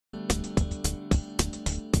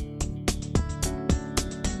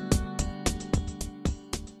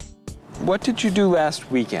What did you do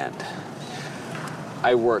last weekend?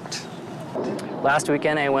 I worked. Last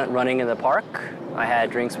weekend I went running in the park. I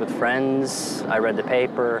had drinks with friends. I read the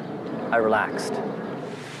paper. I relaxed.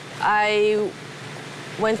 I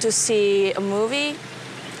went to see a movie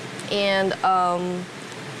and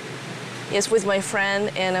yes, with my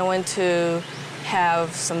friend, and I went to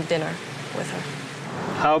have some dinner with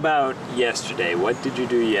her. How about yesterday? What did you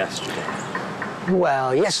do yesterday?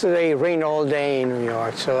 Well, yesterday it rained all day in New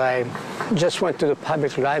York, so I just went to the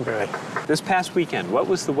public library. This past weekend, what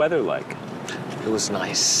was the weather like? It was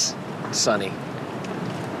nice, sunny,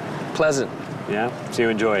 pleasant. Yeah? So you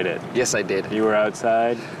enjoyed it? Yes, I did. You were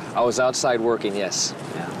outside? I was outside working, yes,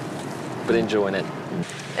 Yeah. but enjoying it.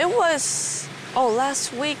 It was,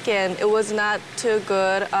 last weekend it was not too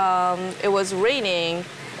good. It was raining,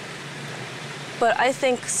 but I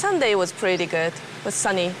think Sunday was pretty good. It was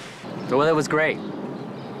sunny. The weather was great.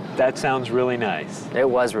 That sounds really nice. It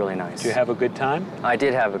was really nice. Did you have a good time? I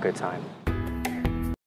did have a good time.